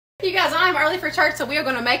You guys, I'm early for church, so we are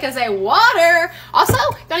going to make us a water. Also,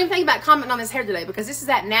 don't even think about commenting on this hair today because this is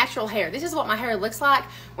that natural hair. This is what my hair looks like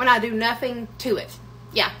when I do nothing to it.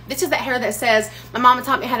 Yeah, this is that hair that says my mama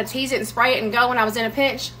taught me how to tease it and spray it and go when I was in a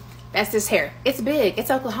pinch. That's this hair. It's big.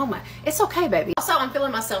 It's Oklahoma. It's okay, baby. Also, I'm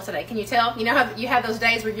feeling myself today. Can you tell? You know how you have those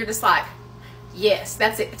days where you're just like, yes,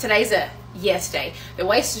 that's it. Today's a yes day. The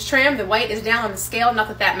waist is trimmed. The weight is down on the scale. Not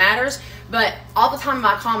that that matters. But all the time in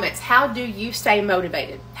my comments, how do you stay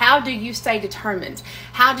motivated? How do you stay determined?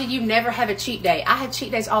 How do you never have a cheat day? I have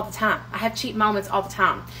cheat days all the time. I have cheat moments all the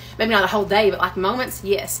time. Maybe not a whole day, but like moments,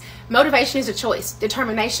 yes. Motivation is a choice.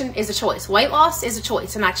 Determination is a choice. Weight loss is a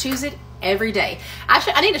choice. And I choose it every day.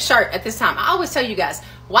 I need a shirt at this time. I always tell you guys,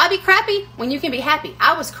 why be crappy when you can be happy?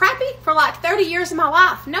 I was crappy for like 30 years of my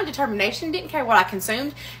life. No determination. Didn't care what I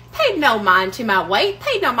consumed. Paid no mind to my weight.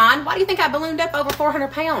 Paid no mind. Why do you think I ballooned up over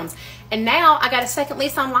 400 pounds? And now I got a second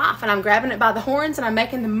lease on life, and I'm grabbing it by the horns, and I'm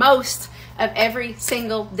making the most of every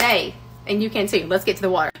single day. And you can too. Let's get to the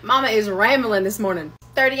water. Mama is rambling this morning.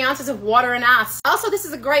 30 ounces of water and ice. Also, this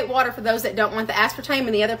is a great water for those that don't want the aspartame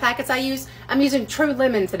and the other packets I use. I'm using True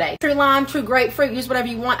Lemon today. True Lime, True Grapefruit, use whatever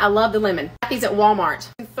you want. I love the lemon. I got these at Walmart.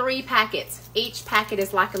 3 packets. Each packet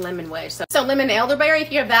is like a lemon wedge. So lemon elderberry,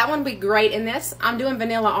 if you have that one, would be great in this. I'm doing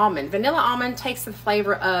vanilla almond. Vanilla almond takes the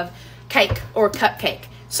flavor of cake or cupcake.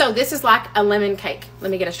 So this is like a lemon cake.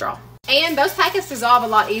 Let me get a straw. And those packets dissolve a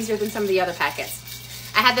lot easier than some of the other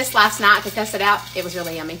packets. I had this last night to test it out. It was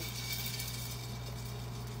really yummy.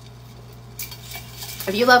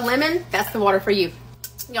 If you love lemon, that's the water for you.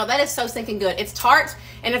 Y'all, that is so stinking good. It's tart,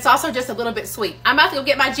 and it's also just a little bit sweet. I'm about to go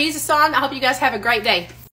get my Jesus on. I hope you guys have a great day.